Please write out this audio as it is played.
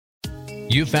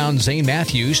You found Zane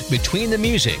Matthews Between the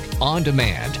Music on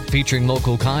demand, featuring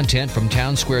local content from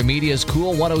Town Square Media's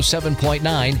Cool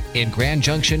 107.9 in Grand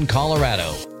Junction,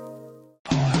 Colorado.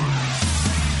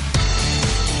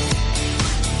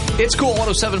 It's Cool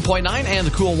 107.9 and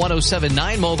the Cool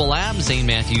 107.9 mobile app. Zane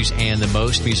Matthews and the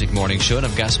Most Music Morning Show. And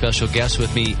I've got special guests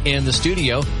with me in the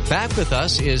studio. Back with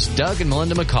us is Doug and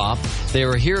Melinda McCaw. They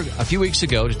were here a few weeks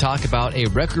ago to talk about a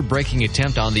record-breaking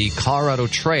attempt on the Colorado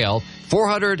Trail,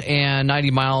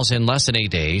 490 miles in less than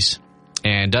 8 days.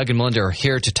 And Doug and Melinda are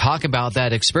here to talk about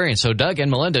that experience. So Doug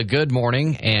and Melinda, good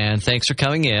morning, and thanks for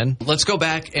coming in. Let's go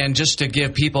back and just to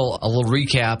give people a little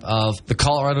recap of the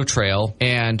Colorado Trail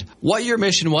and what your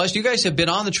mission was. You guys have been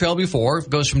on the trail before.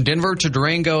 It goes from Denver to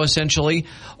Durango, essentially,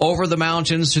 over the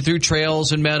mountains through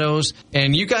trails and meadows.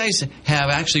 And you guys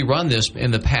have actually run this in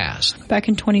the past. Back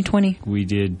in 2020. We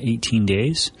did 18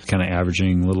 days, kind of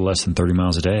averaging a little less than 30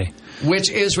 miles a day. Which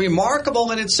is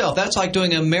remarkable in itself. That's like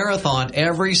doing a marathon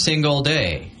every single day.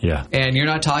 Yeah. And you're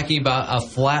not talking about a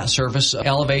flat surface,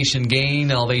 elevation gain,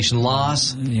 elevation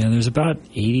loss. Yeah, there's about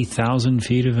 80,000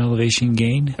 feet of elevation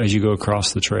gain as you go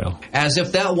across the trail. As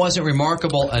if that wasn't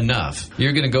remarkable enough,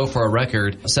 you're going to go for a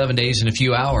record 7 days and a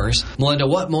few hours. Melinda,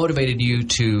 what motivated you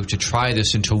to try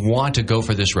this and to want to go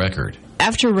for this record?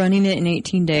 After running it in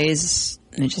 18 days,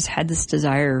 I just had this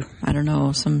desire. I don't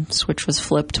know, some switch was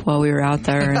flipped while we were out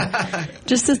there. And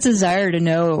just this desire to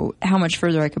know how much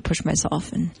further I could push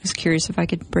myself, and I was curious if I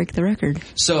could break the record.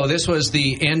 So this was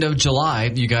the end of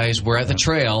July. You guys were at the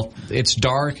trail. It's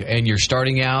dark, and you're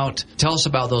starting out. Tell us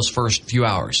about those first few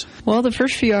hours. Well, the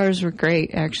first few hours were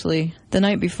great, actually. The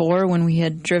night before, when we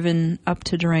had driven up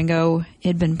to Durango, it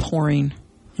had been pouring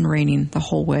and raining the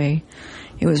whole way.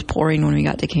 It was pouring when we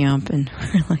got to camp, and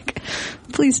we were like,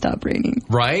 please stop raining.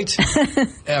 Right?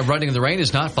 Running in the rain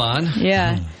is not fun.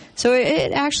 Yeah. So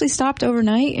it actually stopped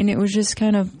overnight, and it was just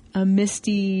kind of a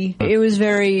misty, it was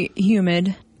very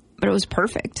humid, but it was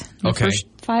perfect. The first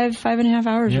five and a half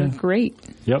hours were great.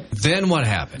 Yep. Then what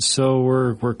happened? So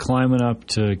we're climbing up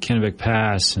to Kennebec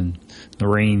Pass, and the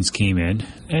rains came in.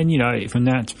 And, you know, from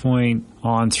that point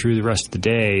on through the rest of the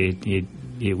day,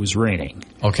 it was raining.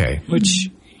 Okay.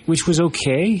 Which was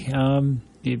okay.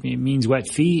 It means wet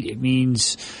feet. It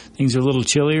means things are a little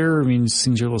chillier. It means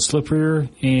things are a little slipperier.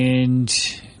 And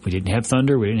we didn't have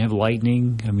thunder. We didn't have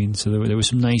lightning. I mean, so there were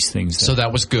some nice things there. So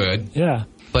that was good. Yeah.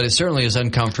 But it certainly is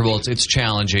uncomfortable. It's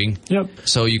challenging. Yep.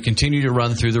 So you continue to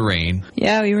run through the rain.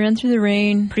 Yeah, we ran through the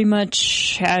rain. Pretty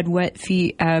much had wet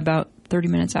feet at about 30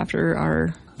 minutes after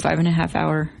our 5.5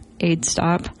 hour aid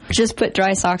stop. Just put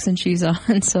dry socks and shoes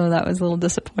on, so that was a little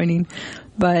disappointing.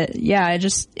 But yeah,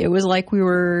 it was like we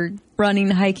were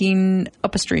running, hiking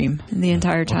up a stream the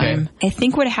entire time. Okay. I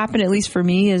think what happened, at least for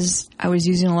me, is I was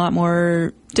using a lot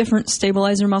more different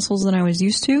stabilizer muscles than I was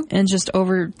used to. And just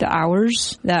over the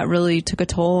hours, that really took a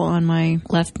toll on my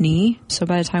left knee. So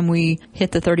by the time we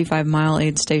hit the 35-mile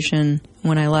aid station,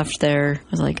 when I left there, I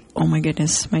was like, oh my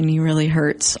goodness, my knee really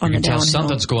hurts on the downhill. You can tell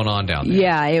something's going on down there.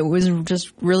 Yeah, it was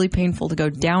just really painful to go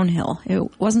downhill.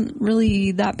 It wasn't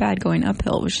really that bad going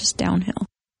uphill. It was just downhill.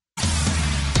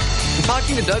 We're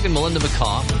talking to Doug and Melinda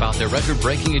McCaw about their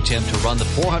record-breaking attempt to run the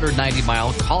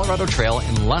 490-mile Colorado Trail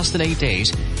in less than 8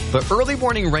 days. But early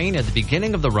morning rain at the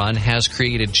beginning of the run has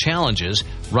created challenges.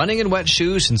 Running in wet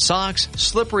shoes and socks,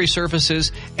 slippery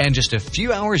surfaces, and just a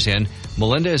few hours in,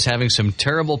 Melinda is having some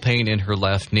terrible pain in her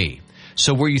left knee.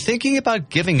 So were you thinking about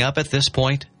giving up at this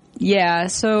point? Yeah,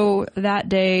 so that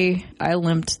day I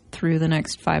limped through the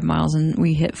next 5 miles and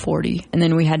we hit 40. And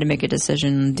then we had to make a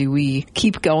decision. Do we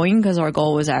keep going? Because our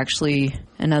goal was actually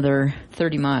another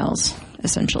 30 miles,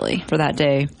 essentially, for that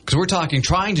day. Because we're talking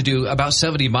trying to do about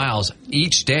 70 miles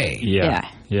each day. Yeah.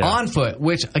 On foot,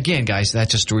 which, again, guys,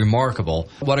 that's just remarkable.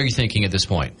 What are you thinking at this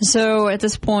point? So at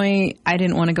this point, I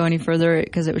didn't want to go any further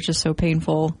because it was just so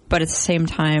painful. But at the same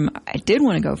time, I did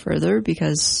want to go further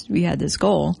because we had this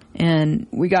goal. And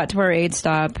we got to our aid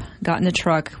stop, got in the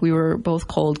truck. We were both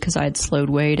cold because I had slowed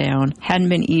way down. Hadn't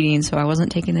been eating, so I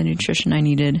wasn't taking the nutrition I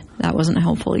needed. That wasn't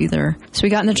helpful either. So we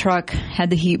got in the truck, had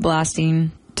the heat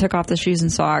blasting, took off the shoes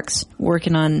and socks,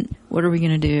 working on what are we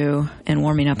going to do and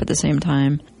warming up at the same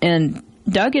time. And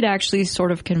Doug had actually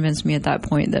sort of convinced me at that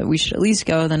point that we should at least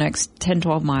go the next 10,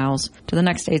 12 miles to the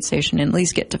next aid station and at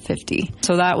least get to 50.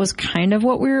 So that was kind of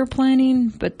what we were planning.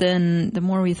 But then the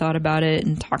more we thought about it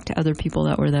and talked to other people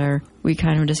that were there, we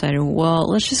kind of decided, well,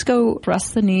 let's just go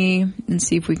rest the knee and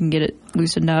see if we can get it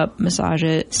loosened up, massage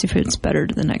it, see if it's better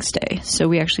to the next day. So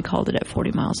we actually called it at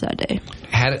 40 miles that day.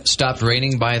 Had it stopped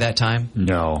raining by that time?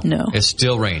 No. It's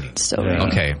still raining? It's still raining.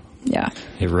 Okay. Yeah.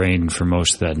 It rained for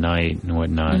most of that night and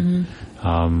whatnot.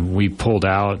 Mm-hmm. We pulled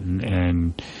out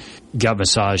and got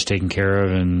massage taken care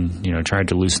of and, tried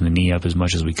to loosen the knee up as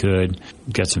much as we could.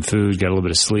 Got some food, got a little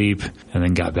bit of sleep, and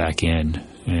then got back in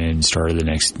and started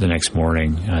the next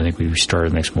morning. I think we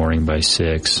started the next morning by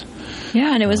 6.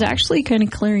 Yeah, and it was actually kind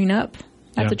of clearing up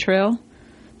at the trail.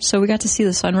 So we got to see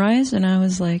the sunrise, and I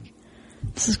was like,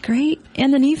 this is great.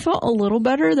 And the knee felt a little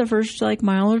better the first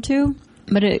mile or two,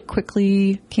 but it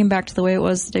quickly came back to the way it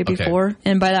was the day before.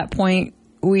 And by that point,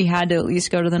 we had to at least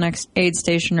go to the next aid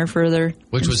station or further.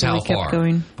 Which was how far? Kept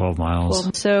going. 12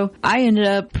 miles. So I ended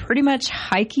up pretty much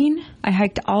hiking. I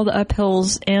hiked all the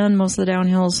uphills and most of the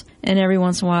downhills. And every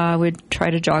once in a while I would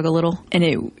try to jog a little. And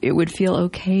it would feel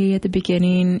okay at the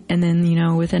beginning. And then,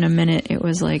 within a minute it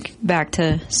was back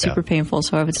to super painful.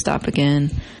 So I would stop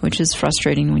again, which is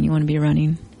frustrating when you want to be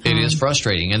running. It is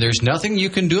frustrating, and there's nothing you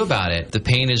can do about it. The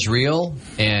pain is real,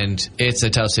 and it's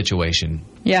a tough situation.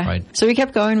 Yeah. Right? So we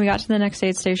kept going. We got to the next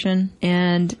aid station,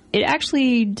 and it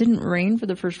actually didn't rain for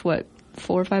the first, 4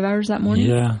 or 5 hours that morning?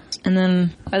 Yeah. And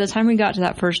then by the time we got to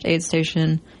that first aid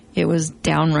station, it was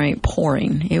downright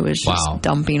pouring. It was just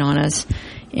dumping on us,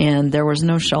 and there was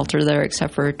no shelter there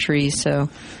except for a tree. So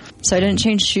I didn't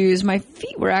change shoes. My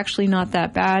feet were actually not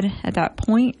that bad at that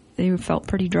point. They felt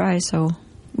pretty dry, so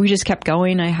we just kept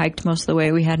going. I hiked most of the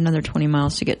way. We had another 20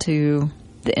 miles to get to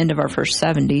the end of our first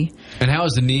 70. And how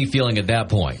was the knee feeling at that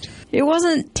point? It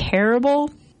wasn't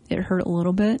terrible. It hurt a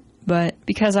little bit. But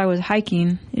because I was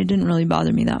hiking, it didn't really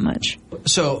bother me that much.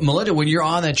 So, Melinda, when you're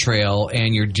on that trail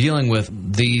and you're dealing with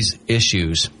these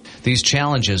issues, these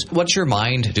challenges, what's your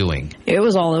mind doing? It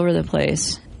was all over the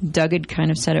place. Doug had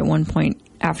kind of said at one point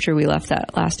after we left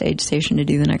that last aid station to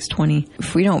do the next 20,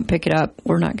 if we don't pick it up,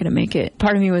 we're not going to make it.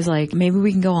 Part of me was like, maybe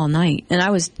we can go all night. And I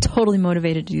was totally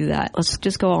motivated to do that. Let's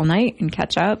just go all night and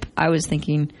catch up. I was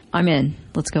thinking, I'm in.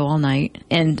 Let's go all night.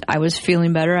 And I was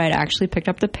feeling better. I'd actually picked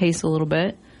up the pace a little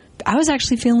bit. I was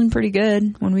actually feeling pretty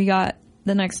good when we got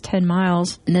the next 10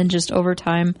 miles. And then just over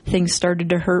time, things started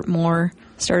to hurt more.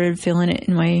 Started feeling it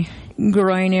in my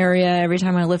groin area. Every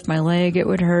time I lift my leg, it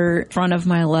would hurt. Front of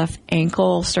my left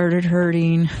ankle started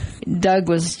hurting. Doug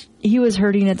was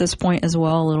hurting at this point as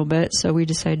well a little bit, so we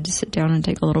decided to sit down and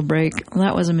take a little break. Well,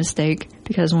 that was a mistake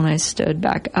because when I stood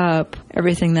back up,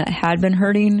 everything that had been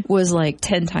hurting was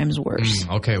 10 times worse.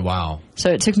 Okay, wow.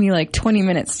 So it took me 20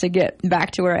 minutes to get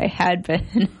back to where I had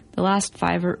been. The last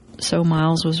 5 or so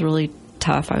miles was really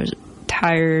tough. I was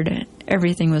tired.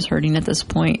 Everything was hurting at this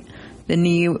point. The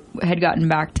knee had gotten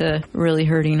back to really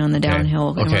hurting on the downhill.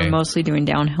 Okay. And we were mostly doing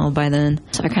downhill by then.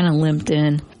 So I kind of limped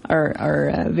in.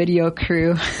 Our video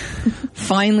crew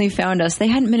finally found us. They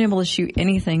hadn't been able to shoot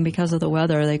anything because of the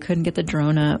weather. They couldn't get the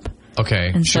drone up.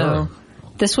 Okay, and so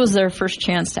this was their first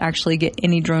chance to actually get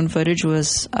any drone footage,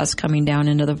 was us coming down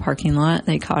into the parking lot.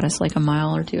 They caught us a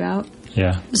mile or 2 out.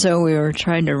 Yeah. So we were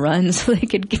trying to run so they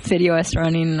could video us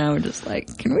running, and I was just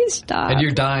like, can we stop? And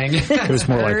you're dying. It was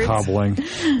more like hobbling.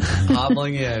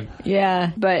 Hobbling in.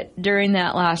 Yeah, but during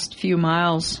that last few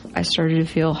miles, I started to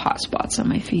feel hot spots on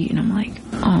my feet, and I'm like,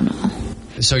 oh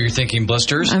no. So you're thinking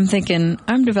blisters? I'm thinking,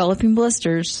 I'm developing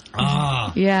blisters.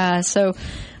 Ah. Yeah, so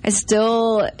I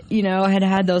still,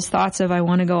 had those thoughts of I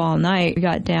want to go all night. We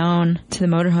got down to the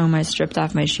motorhome, I stripped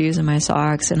off my shoes and my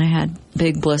socks, and I had a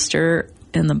big blister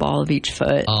in the ball of each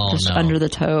foot, under the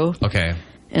toe. Okay.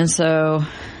 And so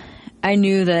I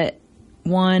knew that,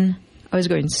 one, I was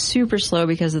going super slow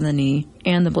because of the knee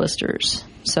and the blisters.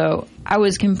 So I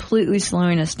was completely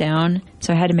slowing us down.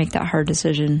 So I had to make that hard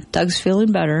decision. Doug's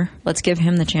feeling better. Let's give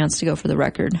him the chance to go for the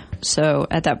record. So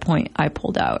at that point, I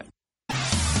pulled out.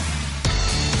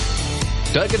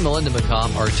 Doug and Melinda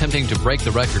McCaw are attempting to break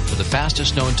the record for the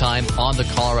fastest known time on the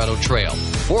Colorado Trail,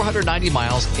 490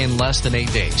 miles in less than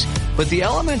 8 days. But the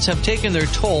elements have taken their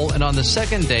toll, and on the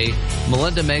second day,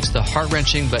 Melinda makes the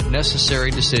heart-wrenching but necessary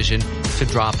decision to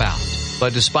drop out.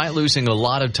 But despite losing a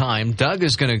lot of time, Doug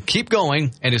is going to keep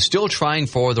going and is still trying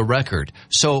for the record.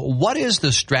 So what is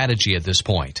the strategy at this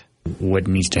point? What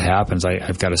needs to happen is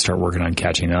I've got to start working on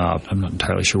catching up. I'm not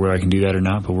entirely sure whether I can do that or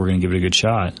not, but we're going to give it a good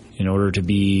shot. In order to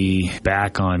be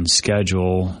back on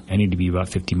schedule, I need to be about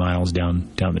 50 miles down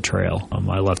the trail.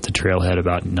 I left the trailhead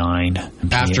about 9.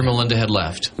 After Melinda had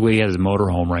left? We had the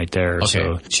motorhome right there, okay.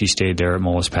 So she stayed there at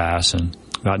Mullis Pass, and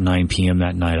about 9 p.m.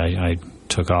 that night I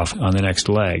took off on the next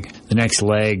leg. The next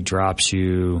leg drops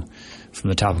you from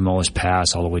the top of Mullis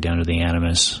Pass all the way down to the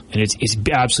Animas. And it's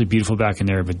absolutely beautiful back in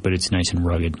there, but it's nice and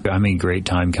rugged. I made great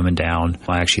time coming down.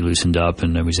 I actually loosened up,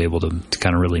 and I was able to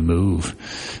kind of really move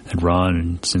and run.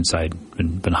 And since I'd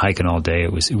been hiking all day,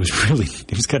 it was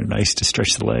kind of nice to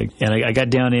stretch the leg. And I got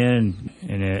down in,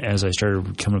 and as I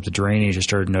started coming up the drainage, I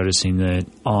started noticing that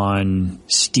on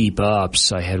steep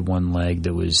ups, I had one leg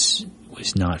that was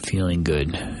was not feeling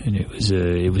good, and it was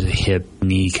a hip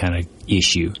knee kind of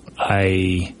issue.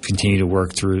 I continued to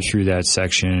work through that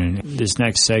section. This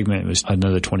next segment was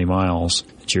another 20 miles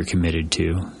that you're committed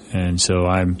to. And so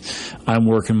I'm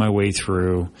working my way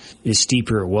through. The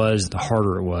steeper it was, the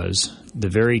harder it was. The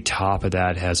very top of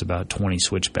that has about 20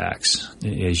 switchbacks.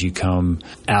 As you come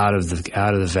out of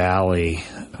the valley,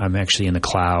 I'm actually in the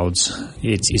clouds.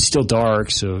 It's still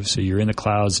dark, so you're in the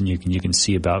clouds, and you can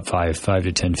see about 5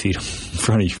 to 10 feet in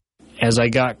front of you. As I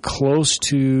got close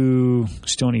to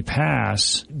Stony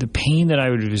Pass, the pain that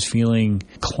I was feeling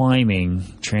climbing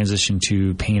transitioned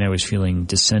to pain I was feeling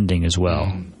descending as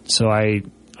well. So I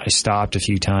stopped a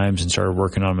few times and started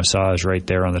working on massage right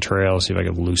there on the trail, see if I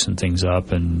could loosen things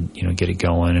up and, get it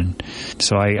going. And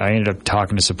so I ended up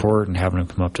talking to support and having them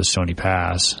come up to Stony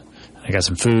Pass. I got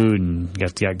some food and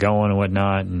got going and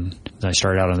whatnot, and I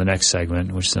started out on the next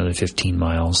segment, which is another 15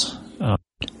 miles.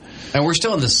 And we're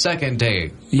still in the second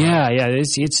day. Yeah.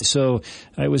 So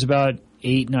it was about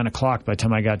 8, 9 o'clock by the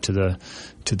time I got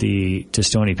to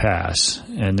Stony Pass,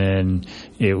 and then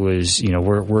it was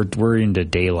we're into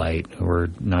daylight. We're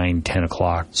 9, 10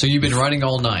 o'clock. So you've been running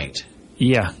all night.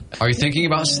 Yeah. Are you thinking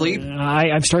about sleep?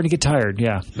 I'm starting to get tired.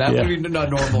 Yeah. That would be a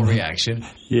normal reaction.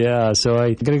 Yeah. So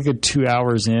I got a good 2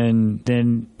 hours in.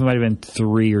 Then it might have been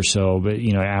 3 or so, but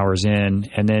hours in,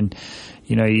 and then.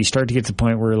 You start to get to the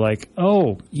point where you're like,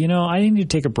 I need to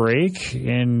take a break,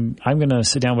 and I'm going to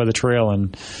sit down by the trail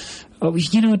and,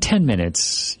 10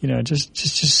 minutes,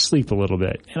 just sleep a little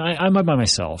bit. And I'm up by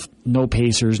myself. No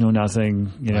pacers, no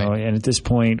nothing, Right. And at this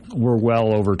point, we're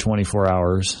well over 24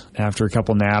 hours. After a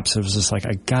couple naps, it was just like,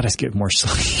 I got to get more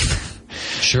sleep.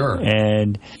 Sure.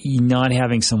 And not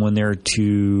having someone there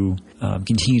to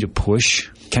continue to push,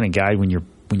 kind of guide when your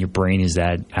brain is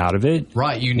that out of it.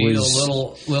 Right. You need a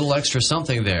little extra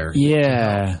something there.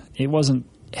 Yeah. It wasn't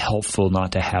helpful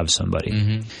not to have somebody.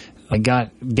 Mm-hmm. I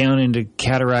got down into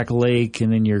Cataract Lake,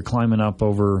 and then you're climbing up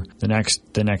over the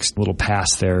next little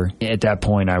pass there. At that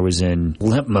point, I was in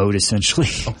limp mode, essentially.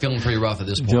 I'm feeling pretty rough at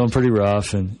this point. Feeling pretty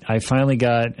rough. And I finally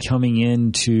got coming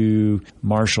into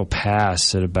Marshall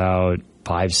Pass at about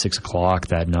 5, 6 o'clock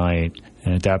that night.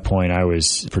 And at that point, I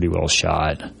was pretty well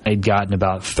shot. I'd gotten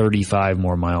about 35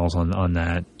 more miles on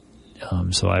that.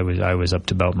 So I was up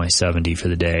to about my 70 for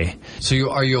the day.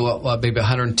 So are you maybe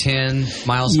 110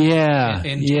 miles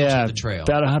into the trail?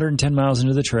 About 110 miles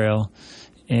into the trail.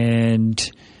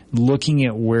 And looking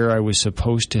at where I was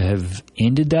supposed to have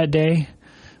ended that day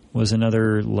was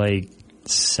another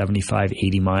 75,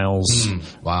 80 miles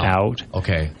out.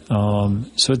 Okay.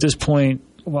 So at this point,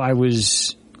 I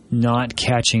was not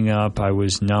catching up. I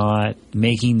was not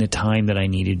making the time that I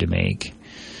needed to make.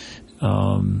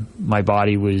 My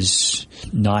body was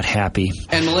not happy.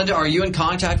 And Melinda, are you in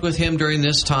contact with him during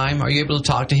this time? Are you able to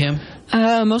talk to him?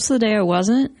 Most of the day I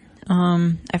wasn't.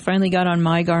 I finally got on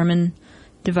my Garmin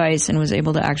device and was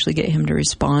able to actually get him to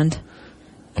respond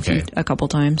a couple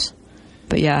times.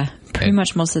 But yeah, pretty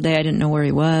much most of the day I didn't know where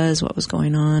he was, what was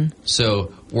going on.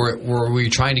 So were we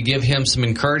trying to give him some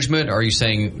encouragement, or are you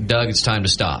saying, Doug, it's time to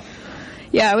stop?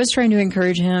 Yeah, I was trying to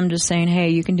encourage him, just saying, hey,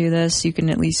 you can do this. You can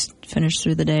at least finish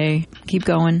through the day. Keep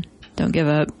going. Don't give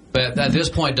up. But at this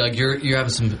point, Doug, you're having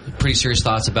some pretty serious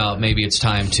thoughts about maybe it's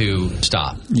time to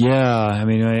stop. Yeah, I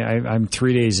mean, I'm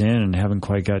 3 days in and haven't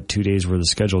quite got 2 days worth of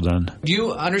schedule done. Do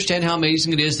you understand how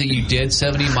amazing it is that you did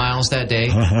 70 miles that day?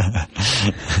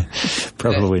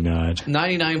 Probably not.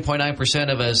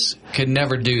 99.9% of us could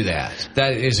never do that.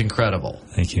 That is incredible.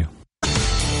 Thank you.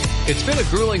 It's been a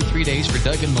grueling 3 days for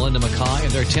Doug and Melinda McCaw in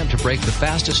their attempt to break the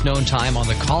fastest known time on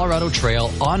the Colorado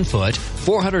Trail on foot,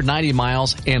 490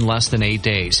 miles in less than 8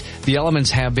 days. The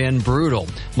elements have been brutal.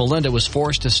 Melinda was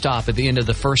forced to stop at the end of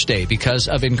the first day because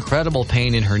of incredible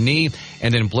pain in her knee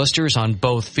and in blisters on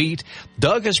both feet.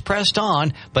 Doug has pressed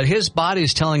on, but his body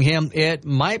is telling him it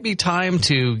might be time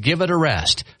to give it a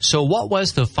rest. So what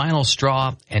was the final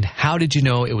straw, and how did you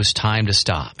know it was time to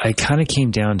stop? I kind of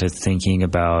came down to thinking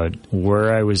about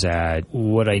where I was at,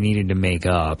 what I needed to make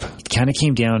up. It kind of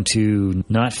came down to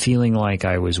not feeling like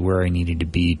I was where I needed to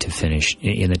be to finish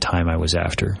in the time I was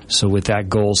after. So with that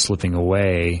goal slipping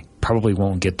away, probably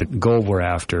won't get the goal we're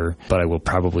after, but I will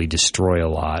probably destroy a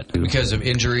lot. Because of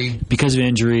injury? Because of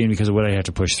injury and because of what I had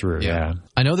to push through, yeah.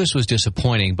 I know this was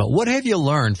disappointing, but what have you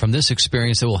learned from this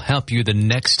experience that will help you the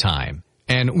next time?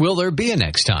 And will there be a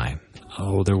next time?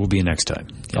 Oh, there will be a next time.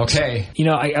 Yes. Okay.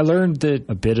 I learned that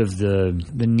a bit of the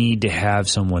need to have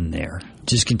someone there.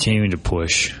 Just continuing to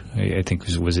push, I think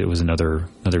it was another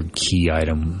key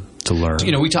item to learn.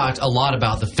 You know, we talked a lot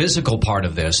about the physical part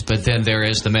of this, but then there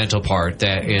is the mental part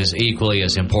that is equally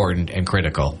as important and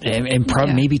critical. And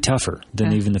probably maybe tougher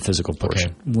than even the physical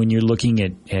portion. Okay. When you're looking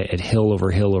at hill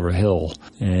over hill over hill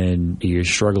and you're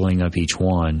struggling up each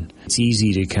one, it's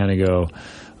easy to kind of go,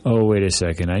 oh, wait a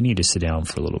second, I need to sit down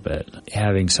for a little bit.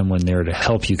 Having someone there to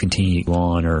help you continue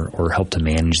on or help to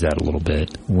manage that a little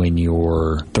bit when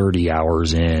you're 30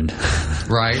 hours in.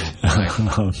 Right.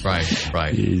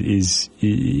 Is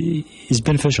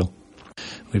beneficial.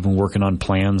 We've been working on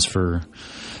plans for,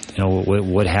 you know,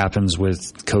 what happens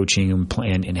with coaching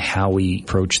and how we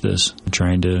approach this.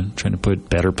 Trying to put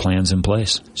better plans in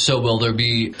place. So will there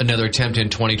be another attempt in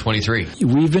 2023?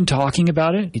 We've been talking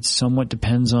about it. It somewhat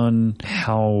depends on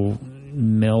how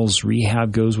Mel's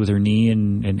rehab goes with her knee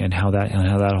and how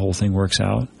that whole thing works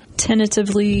out.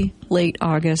 Tentatively late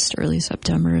August, early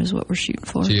September is what we're shooting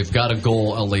for. So you've got a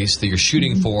goal at least that you're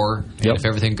shooting for. And if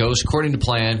everything goes according to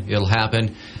plan, it'll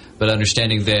happen. But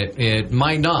understanding that it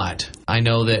might not. I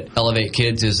know that Elevate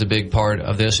Kids is a big part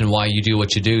of this and why you do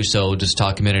what you do. So just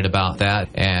talk a minute about that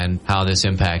and how this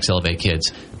impacts Elevate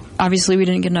Kids. Obviously, we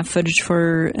didn't get enough footage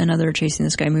for another Chasing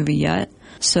the Sky movie yet.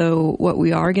 So what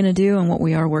we are going to do and what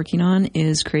we are working on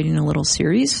is creating a little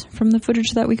series from the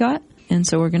footage that we got. And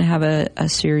so we're going to have a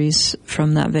series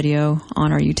from that video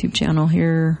on our YouTube channel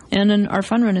here. And then our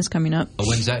fun run is coming up.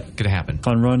 When's that going to happen?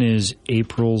 Fun run is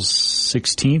April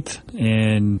 16th,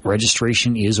 and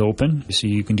registration is open, so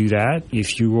you can do that.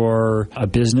 If you are a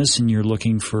business and you're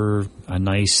looking for a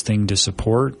nice thing to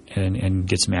support and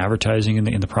get some advertising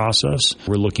in the process,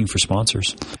 we're looking for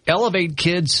sponsors.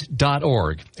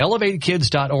 ElevateKids.org.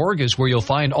 ElevateKids.org is where you'll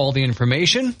find all the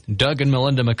information. Doug and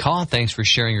Melinda McCaw, thanks for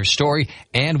sharing your story,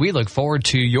 and we look forward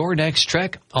to your next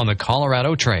trek on the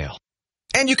Colorado Trail.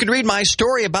 And you can read my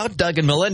story about Doug and Melinda